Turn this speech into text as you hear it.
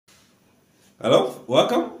Hello,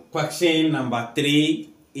 welcome. Question number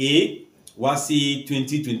 3A, WASSCE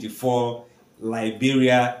 2024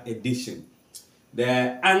 Liberia edition.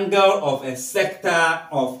 The angle of a sector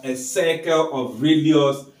of a circle of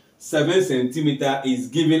radius 7 centimeters is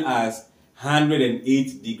given as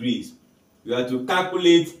 108 degrees. You have to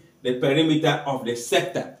calculate the perimeter of the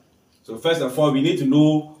sector. So first of all, we need to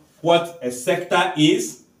know what a sector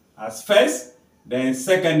is as first. Then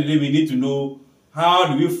secondly, we need to know how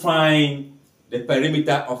do we find the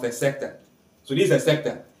perimeter of a sector. So this is a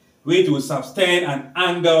sector which will subtend an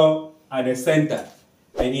angle at the center.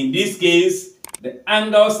 And in this case, the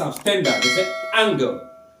angle subtended,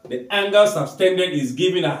 the angle subtended is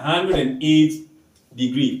given 108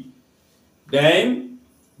 degrees. Then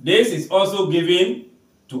this is also given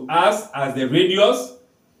to us as the radius.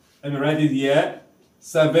 Let me write it here,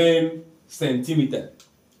 7 centimeters.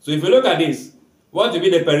 So if you look at this, what will be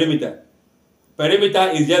the perimeter?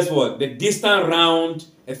 Perimeter is just what? The distance around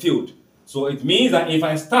a field. So it means that if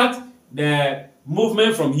I start the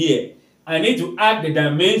movement from here, I need to add the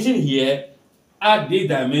dimension here, add this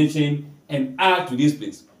dimension, and add to this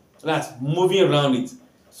place. That's moving around it.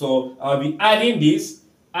 So I'll be adding this,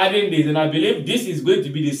 and I believe this is going to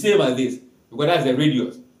be the same as this, because that's the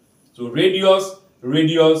radius. So radius,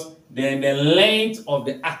 then the length of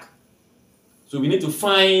the arc. So we need to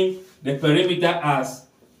find the perimeter as,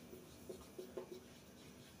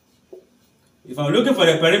 if I'm looking for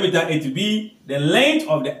the perimeter, it will be the length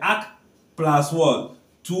of the arc plus what?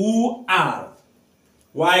 2r.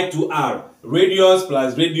 Why 2r? Radius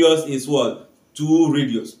plus radius is what? 2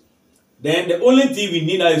 radius. Then the only thing we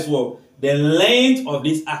need is what? The length of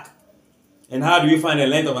this arc. And how do we find the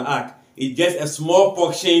length of an arc? It's just a small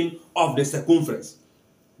portion of the circumference.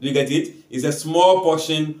 Do you get it? It's a small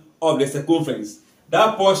portion of the circumference.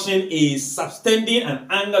 That portion is subtending an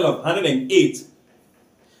angle of 108.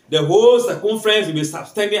 The whole circumference will be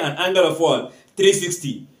subtending an angle of what?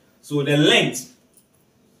 360. So the length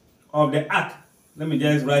of the arc, let me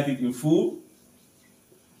just write it in full.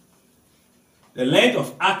 The length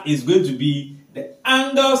of arc is going to be the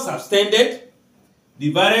angle subtended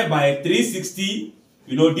divided by 360.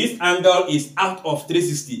 You know, this angle is out of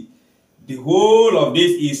 360. The whole of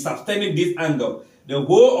this is subtending this angle. The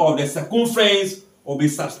whole of the circumference will be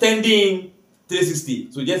subtending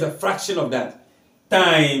 360. So just a fraction of that,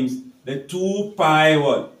 times the 2 pi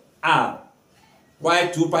what? R. Why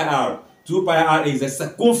 2 pi R? 2 pi R is the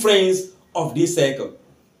circumference of this circle.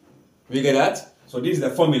 We get that? So this is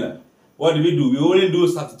the formula. What do? We only do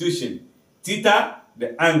substitution. Theta,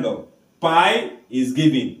 the angle. Pi is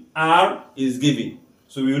given. R is given.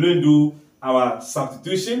 So we only do our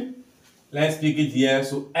substitution. Let's pick it here.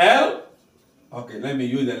 So L, okay, let me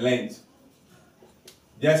use the length.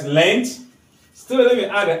 Just length. Still, let me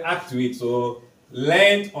add an arc to it. So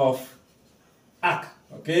length of arc,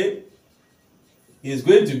 okay, is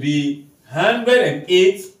going to be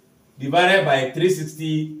 108 divided by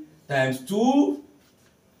 360 times 2,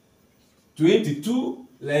 22.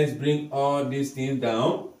 Let's bring all these things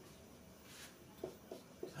down.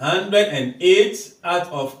 108 out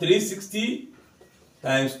of 360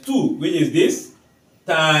 times 2, which is this,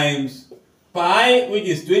 times pi, which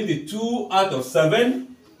is 22 out of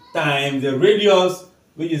 7, times the radius,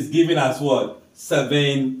 which is given as what?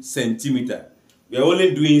 7 centimeters. We are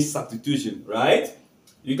only doing substitution, right?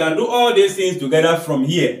 You can do all these things together from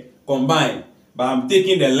here, combine. But I'm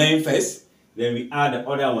taking the length first, then we add the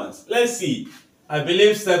other ones. Let's see. I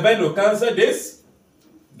believe 7 will cancel this.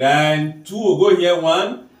 Then 2 will go here,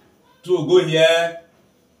 1. 2 will go here,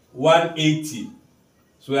 180.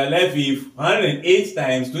 So we are left with 108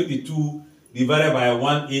 times 22 divided by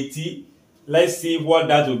 180. Let's see what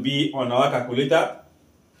that will be on our calculator.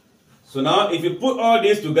 So now, if you put all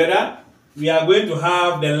this together, we are going to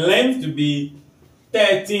have the length to be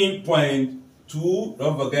 13.2.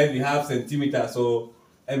 Don't forget we have centimeters, so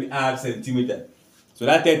let me add centimeter. So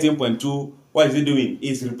that 13.2, what is it doing?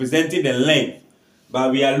 It's representing the length,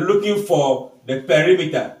 but we are looking for the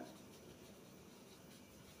perimeter.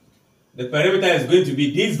 The perimeter is going to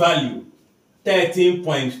be this value,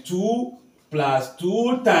 13.2 plus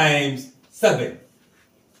 2 times 7.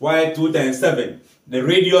 Why 2 times 7? The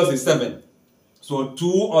radius is 7. So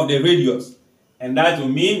 2 of the radius. And that will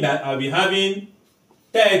mean that I'll be having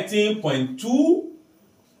 13.2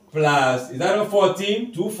 plus, is that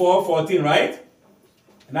 14? 2, 4, 14, right?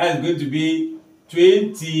 And that is going to be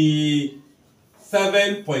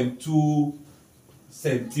 27.2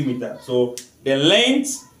 centimeters. So the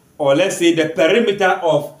length, or let's say the perimeter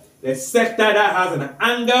of the sector that has an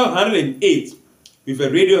angle 108 with a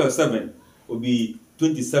radius of 7 will be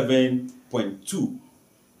 27.2.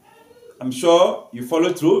 I'm sure you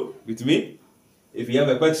follow through with me. If you have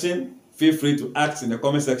a question, feel free to ask in the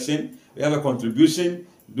comment section. If you have a contribution,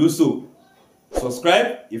 do so.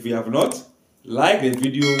 Subscribe if you have not, like the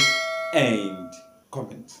video, and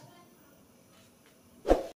comment.